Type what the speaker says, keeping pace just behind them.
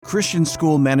Christian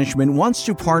School Management wants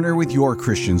to partner with your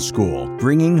Christian school,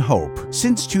 bringing hope.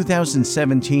 Since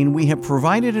 2017, we have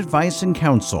provided advice and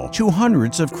counsel to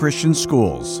hundreds of Christian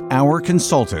schools. Our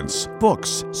consultants,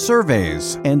 books,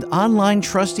 surveys, and online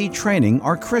trustee training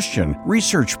are Christian,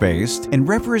 research-based, and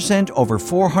represent over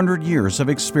 400 years of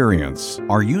experience.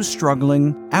 Are you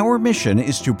struggling? Our mission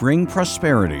is to bring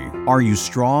prosperity. Are you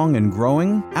strong and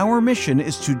growing? Our mission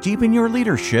is to deepen your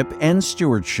leadership and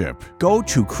stewardship. Go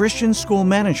to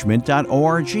ChristianschoolManagement.org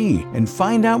and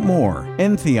find out more.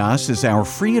 Entheos is our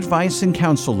free advice and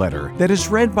counsel letter that is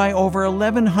read by over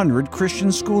 1,100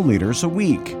 Christian school leaders a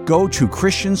week. Go to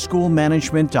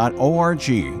ChristianschoolManagement.org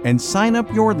and sign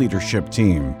up your leadership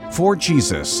team for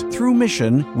Jesus through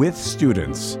mission with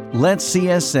students. Let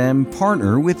CSM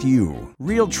partner with you.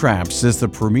 Real Traps is the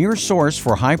premier source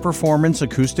for high-performance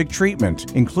acoustic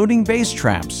treatment, including bass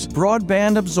traps,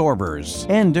 broadband absorbers,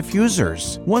 and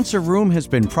diffusers. Once a room has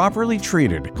been properly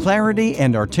treated, clarity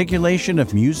and articulation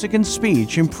of music and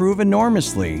speech improve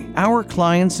enormously. Our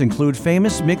clients include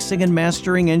famous mixing and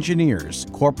mastering engineers,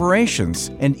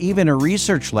 corporations, and even a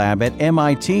research lab at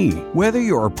MIT. Whether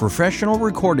you're a professional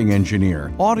recording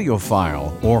engineer,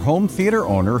 audiophile, or home theater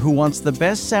owner who wants the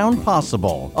best sound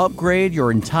possible, upgrade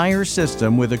your entire system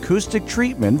with acoustic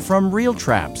treatment from Real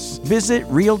Traps. Visit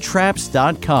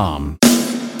realtraps.com.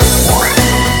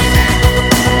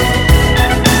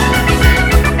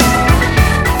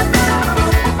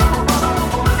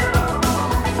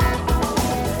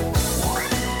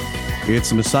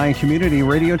 It's a Messiah Community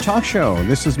Radio Talk Show.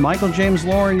 This is Michael James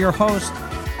Lauren, your host.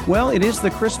 Well, it is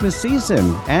the Christmas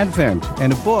season, Advent,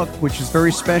 and a book which is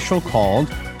very special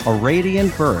called A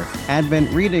Radiant Birth,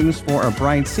 Advent Readings for a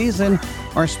Bright Season.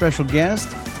 Our special guest,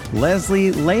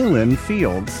 Leslie Leyland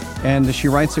Fields, and she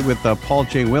writes it with Paul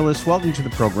J. Willis. Welcome to the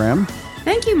program.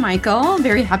 Thank you, Michael.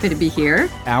 Very happy to be here.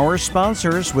 Our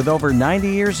sponsors, with over 90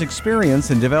 years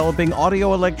experience in developing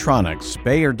audio electronics,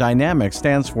 Bayer Dynamics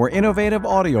stands for innovative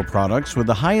audio products with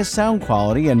the highest sound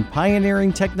quality and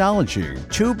pioneering technology.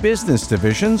 Two business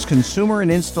divisions, consumer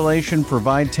and installation,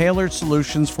 provide tailored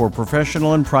solutions for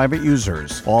professional and private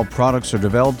users. All products are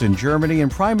developed in Germany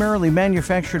and primarily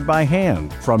manufactured by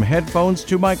hand, from headphones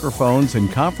to microphones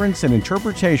and conference and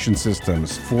interpretation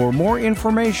systems. For more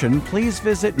information, please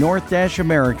visit north-america.bayerdynamic.com.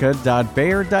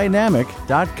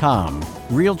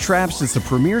 Real Traps is the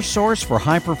premier source for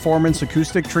high-performance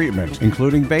acoustic treatment,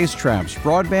 including bass traps,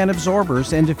 broadband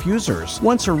absorbers, and diffusers.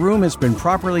 Once a room has been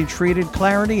properly treated,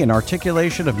 clarity and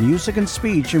articulation of music and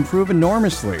speech improve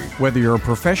enormously. Whether you're a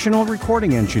professional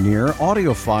recording engineer,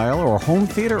 audiophile, or home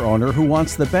theater owner who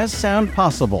wants the best sound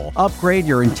possible, upgrade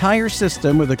your entire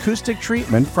system with acoustic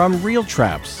treatment from Real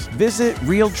Traps. Visit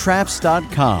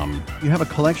realtraps.com. You have a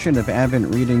collection of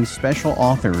Advent readings, special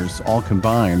authors, all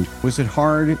combined. Was it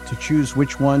hard to choose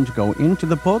which one to go into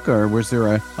the book, or was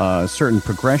there a certain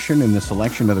progression in the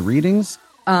selection of the readings?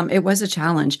 It was a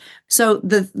challenge. So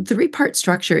the three-part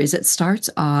structure is it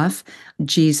starts off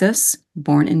Jesus,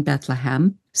 born in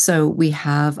Bethlehem. So we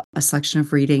have a selection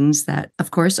of readings that,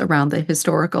 of course, around the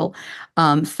historical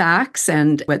facts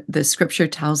and what the scripture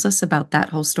tells us about that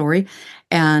whole story.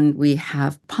 And we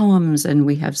have poems and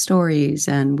we have stories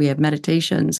and we have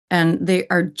meditations, and they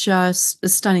are just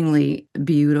stunningly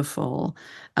beautiful.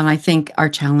 And I think our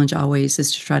challenge always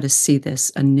is to try to see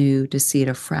this anew, to see it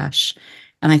afresh.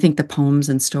 And I think the poems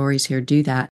and stories here do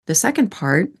that. The second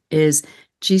part is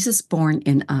Jesus born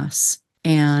in us.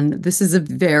 And this is a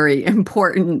very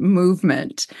important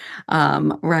movement,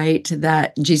 right?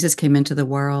 That Jesus came into the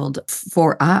world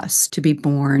for us to be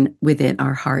born within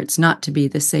our hearts, not to be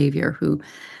the Savior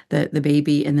the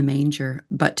baby in the manger,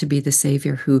 but to be the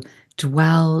Savior who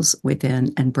dwells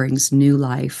within and brings new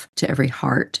life to every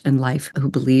heart and life who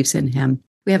believes in him.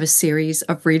 We have a series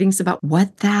of readings about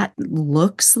what that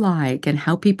looks like and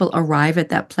how people arrive at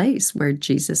that place where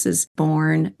Jesus is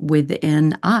born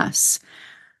within us.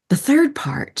 The third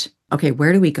part, okay,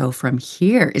 where do we go from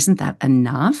here? Isn't that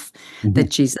enough? Mm-hmm. That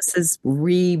Jesus is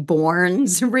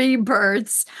rebirths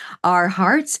our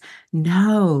hearts?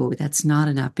 No, that's not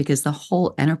enough, because the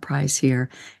whole enterprise here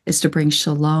is to bring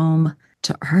shalom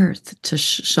to earth, to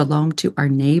shalom to our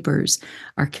neighbors,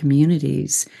 our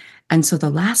communities. And so the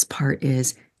last part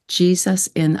is Jesus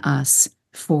in us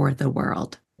for the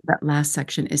world. That last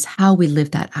section is how we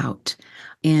live that out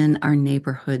in our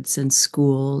neighborhoods and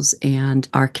schools and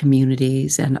our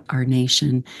communities and our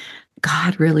nation.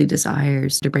 God really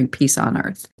desires to bring peace on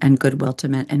earth and goodwill to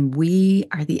men. And we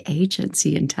are the agents.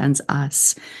 He intends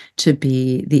us to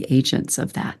be the agents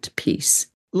of that peace.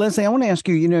 Leslie, I want to ask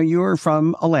you, you're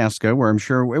from Alaska, where I'm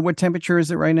sure, what temperature is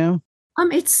it right now?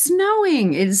 It's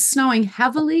snowing. It is snowing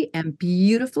heavily and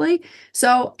beautifully.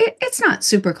 So it's not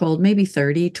super cold, maybe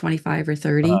 30, 25 or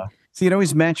 30. See, it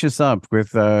always matches up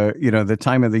with, the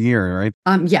time of the year, right?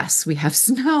 Yes, we have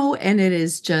snow and it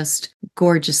is just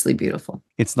gorgeously beautiful.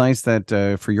 It's nice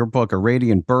that for your book, A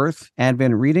Radiant Birth,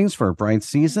 Advent Readings for a Bright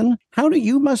Season,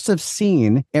 you must have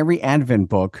seen every Advent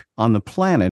book on the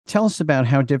planet. Tell us about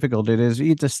how difficult it is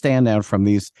to stand out from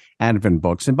these Advent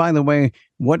books. And by the way,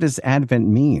 what does Advent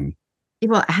mean?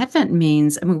 Well, Advent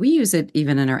means, I mean, we use it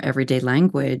even in our everyday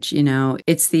language.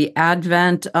 It's the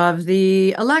advent of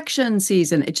the election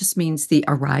season. It just means the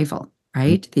arrival,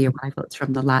 right? The arrival. It's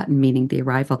from the Latin meaning the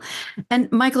arrival.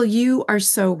 And Michael, you are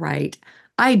so right.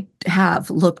 I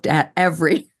have looked at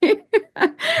every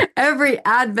every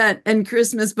Advent and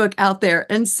Christmas book out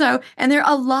there. And there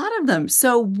are a lot of them.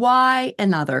 So why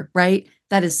another, right?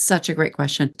 That is such a great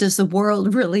question. Does the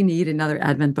world really need another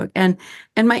Advent book? And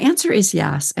my answer is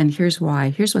yes. And here's why.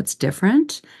 Here's what's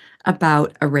different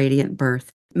about A Radiant Birth.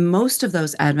 Most of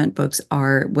those Advent books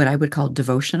are what I would call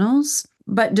devotionals,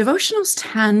 but devotionals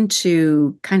tend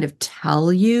to kind of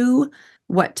tell you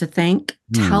what to think,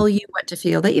 tell you what to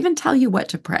feel. They even tell you what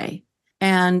to pray.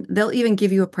 And they'll even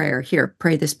give you a prayer. Here,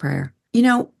 pray this prayer.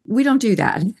 We don't do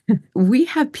that. We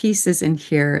have pieces in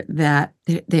here that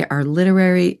they are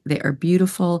literary, they are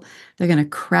beautiful, they're going to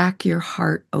crack your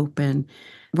heart open.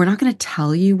 We're not going to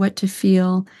tell you what to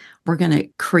feel. We're going to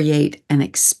create an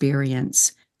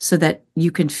experience so that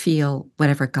you can feel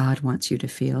whatever God wants you to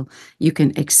feel. You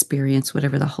can experience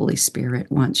whatever the Holy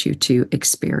Spirit wants you to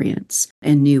experience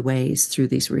in new ways through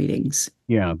these readings.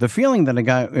 Yeah, the feeling that I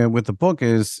got with the book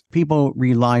is people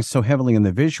rely so heavily on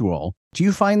the visual. Do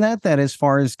you find that as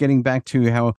far as getting back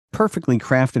to how perfectly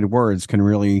crafted words can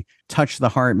really touch the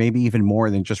heart, maybe even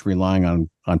more than just relying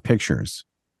on pictures?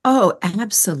 Oh,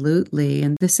 absolutely.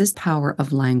 And this is power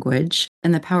of language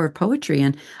and the power of poetry.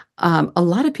 And a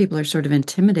lot of people are sort of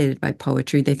intimidated by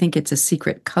poetry. They think it's a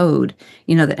secret code,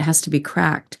 that has to be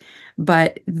cracked.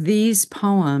 But these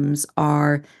poems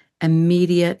are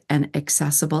immediate and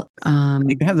accessible.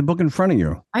 You have the book in front of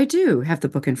you. I do have the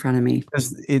book in front of me.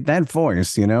 That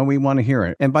voice, we want to hear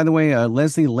it. And by the way,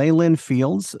 Leslie Leyland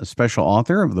Fields, a special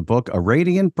author of the book, A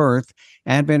Radiant Birth,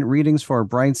 Advent Readings for a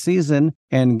Bright Season,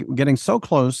 and getting so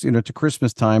close, to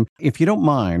Christmas time. If you don't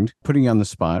mind putting you on the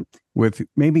spot with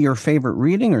maybe your favorite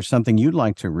reading or something you'd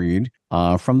like to read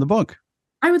from the book.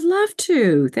 I would love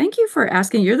to. Thank you for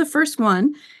asking. You're the first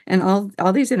one in all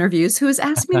these interviews who has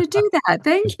asked me to do that.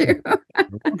 Thank you.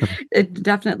 It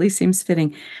definitely seems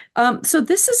fitting. So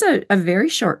this is a very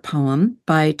short poem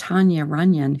by Tanya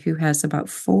Runyon, who has about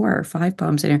 4 or 5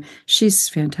 poems in here. She's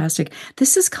fantastic.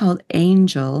 This is called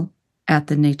Angel at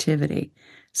the Nativity.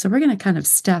 So we're going to kind of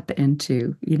step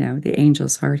into, the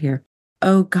angel's heart here.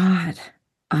 Oh God,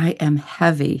 I am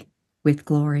heavy with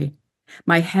glory.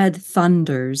 My head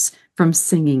thunders from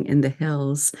singing in the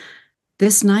hills.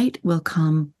 This night will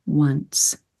come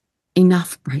once.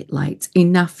 Enough bright lights,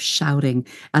 enough shouting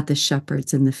at the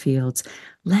shepherds in the fields.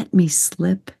 Let me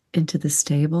slip into the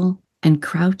stable and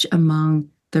crouch among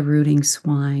the rooting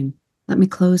swine. Let me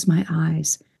close my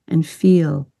eyes and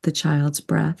feel the child's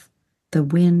breath, the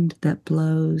wind that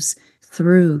blows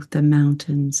through the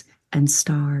mountains and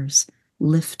stars,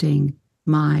 lifting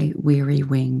my weary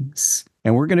wings.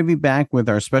 And we're going to be back with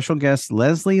our special guest,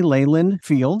 Leslie Leyland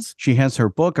Fields. She has her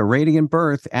book, A Radiant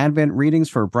Birth, Advent Readings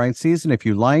for a Bright Season. If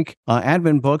you like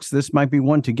Advent books, this might be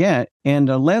one to get. And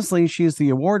Leslie, she's the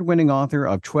award-winning author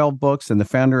of 12 books and the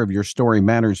founder of Your Story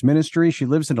Matters Ministry. She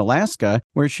lives in Alaska,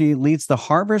 where she leads the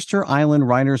Harvester Island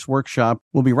Writers Workshop.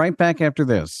 We'll be right back after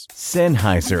this.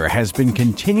 Sennheiser has been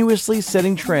continuously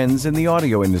setting trends in the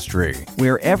audio industry.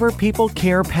 Wherever people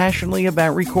care passionately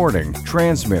about recording,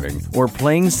 transmitting, or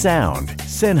playing sound,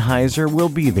 Sennheiser will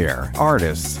be there.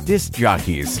 Artists, disc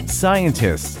jockeys,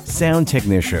 scientists, sound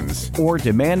technicians, or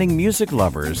demanding music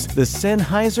lovers, the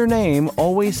Sennheiser name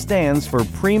always stands for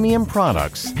premium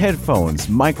products, headphones,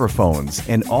 microphones,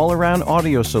 and all-around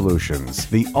audio solutions,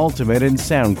 the ultimate in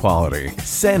sound quality.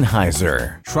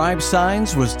 Sennheiser. Tribe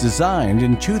Signs was designed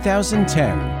in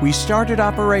 2010. We started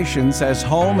operations as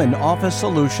home and office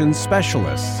solutions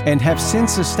specialists and have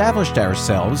since established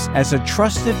ourselves as a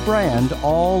trusted brand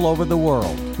all over the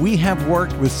world. We have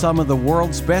worked with some of the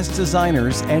world's best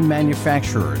designers and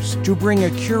manufacturers to bring a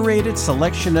curated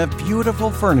selection of beautiful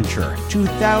furniture to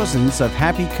thousands of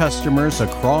happy customers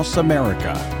across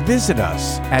America. Visit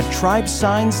us at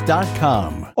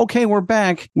tribesigns.com. Okay, we're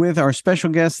back with our special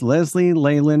guest,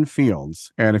 Leyland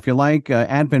Fields. And if you like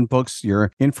Advent books,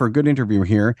 you're in for a good interview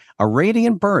here. A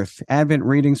Radiant Birth, Advent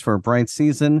Readings for a Bright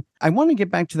Season. I want to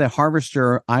get back to the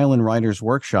Harvester Island Writers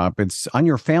Workshop. It's on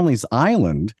your family's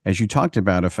island, as you talked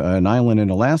about, an island in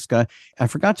Alaska. I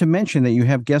forgot to mention that you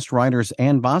have guest writers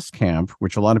Anne Boskamp,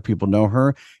 which a lot of people know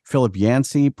her, Philip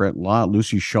Yancey, Brett Lott,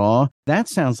 Luci Shaw. That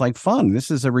sounds like fun. This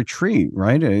is a retreat,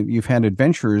 right? You've had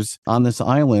adventures on this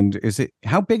island.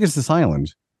 How big is this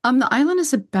island? The island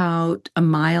is about a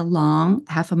mile long,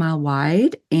 half a mile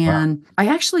wide, and I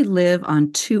actually live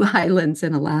on 2 islands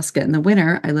in Alaska. In the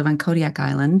winter, I live on Kodiak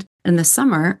Island. In the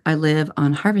summer, I live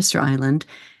on Harvester Island,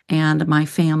 and my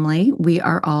family, we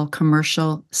are all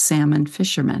commercial salmon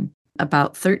fishermen.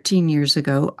 About 13 years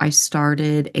ago, I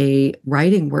started a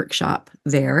writing workshop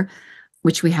there,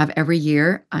 which we have every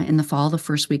year in the fall, the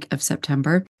first week of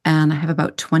September. And I have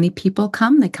about 20 people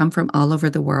come. They come from all over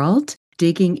the world,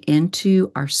 digging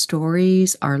into our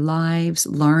stories, our lives,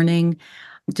 learning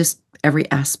just every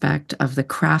aspect of the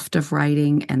craft of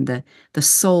writing and the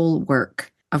soul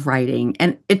work of writing.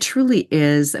 And it truly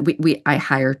is, I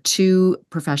hire 2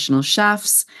 professional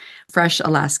chefs, fresh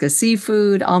Alaska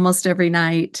seafood almost every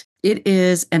night. It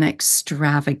is an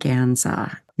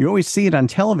extravaganza. You always see it on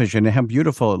television and how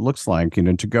beautiful it looks like,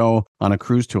 to go on a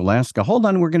cruise to Alaska. Hold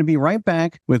on, we're going to be right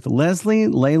back with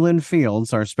Leyland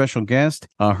Fields, our special guest.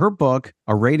 Her book,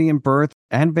 A Radiant Birth,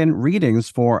 Advent Readings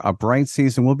for a Bright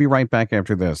Season. We'll be right back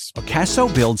after this.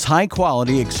 Casso builds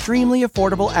high-quality, extremely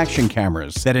affordable action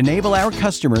cameras that enable our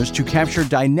customers to capture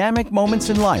dynamic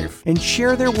moments in life and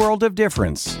share their world of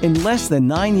difference. In less than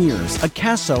 9 years,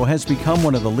 Casso has become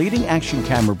one of the leading action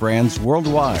camera brands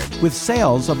worldwide, with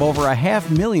sales of over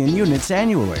 500,000 units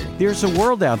annually. There's a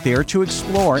world out there to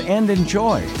explore and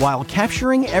enjoy while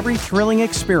capturing every thrilling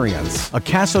experience.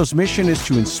 Casso's mission is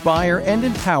to inspire and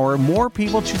empower more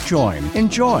people to join,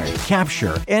 enjoy,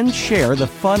 capture, and share the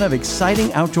fun of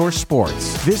exciting outdoor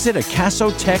sports. Visit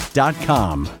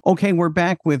acassotech.com. Okay, we're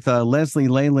back with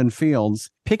Leyland Fields.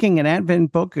 Picking an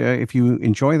Advent book, if you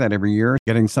enjoy that every year,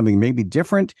 getting something maybe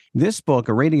different. This book,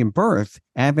 A Radiant Birth,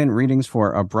 Advent Readings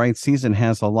for a Bright Season,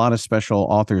 has a lot of special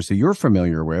authors that you're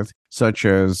familiar with, such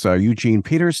as Eugene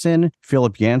Peterson,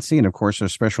 Philip Yancey, and of course our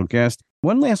special guest.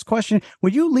 One last question.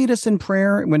 Would you lead us in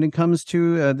prayer when it comes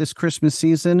to this Christmas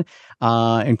season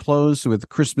and close with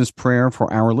Christmas prayer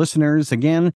for our listeners?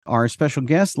 Again, our special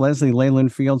guest,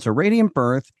 Leyland Fields, A Radiant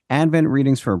Birth, Advent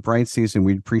Readings for a Bright Season.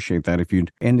 We'd appreciate that if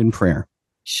you'd end in prayer.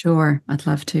 Sure, I'd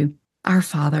love to. Our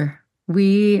Father,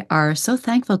 we are so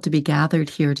thankful to be gathered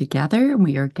here together, and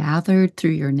we are gathered through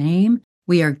your name.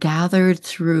 We are gathered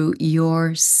through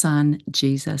your Son,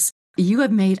 Jesus. You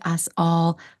have made us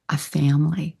all a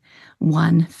family,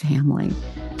 one family.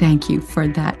 Thank you for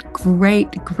that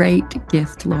great, great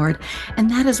gift, Lord.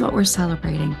 And that is what we're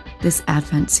celebrating this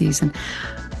Advent season.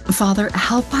 Father,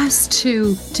 help us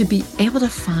to be able to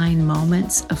find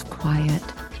moments of quiet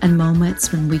and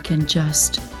moments when we can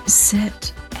just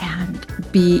sit and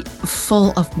be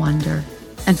full of wonder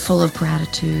and full of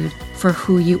gratitude for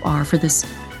who you are, for this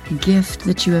gift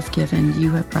that you have given.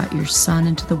 You have brought your Son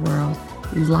into the world,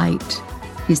 light.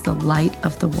 He's the light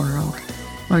of the world.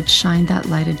 Lord, shine that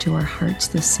light into our hearts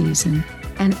this season.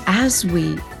 And as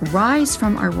we rise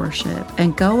from our worship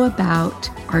and go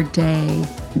about our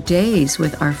days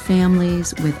with our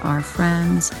families, with our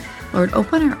friends, Lord,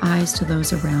 open our eyes to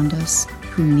those around us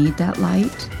who need that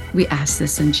light. We ask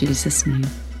this in Jesus' name.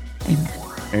 Amen.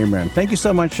 Amen. Thank you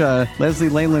so much,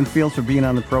 Leyland Fields, for being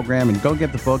on the program. And go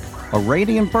get the book, A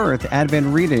Radiant Birth, Advent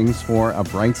Readings for a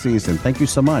Bright Season. Thank you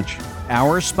so much.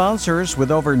 Our sponsors, with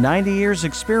over 90 years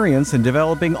experience in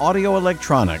developing audio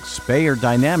electronics, Bayer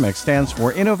Dynamics stands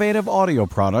for innovative audio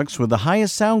products with the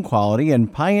highest sound quality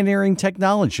and pioneering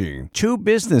technology. 2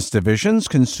 business divisions,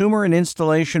 consumer and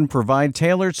installation, provide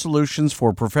tailored solutions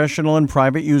for professional and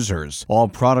private users. All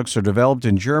products are developed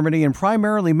in Germany and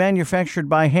primarily manufactured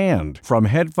by hand, from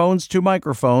headphones to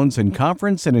microphones and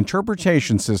conference and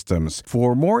interpretation systems.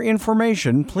 For more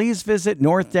information, please visit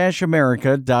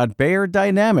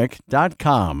north-america.bayerdynamic.com.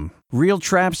 Real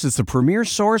Traps is the premier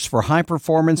source for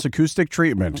high-performance acoustic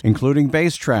treatment, including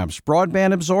bass traps,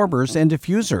 broadband absorbers, and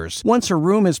diffusers. Once a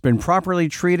room has been properly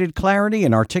treated, clarity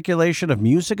and articulation of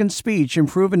music and speech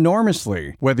improve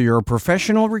enormously. Whether you're a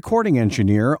professional recording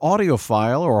engineer,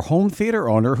 audiophile, or home theater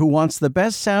owner who wants the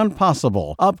best sound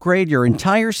possible, upgrade your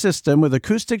entire system with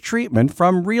acoustic treatment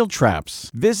from Real Traps.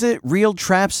 Visit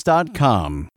realtraps.com.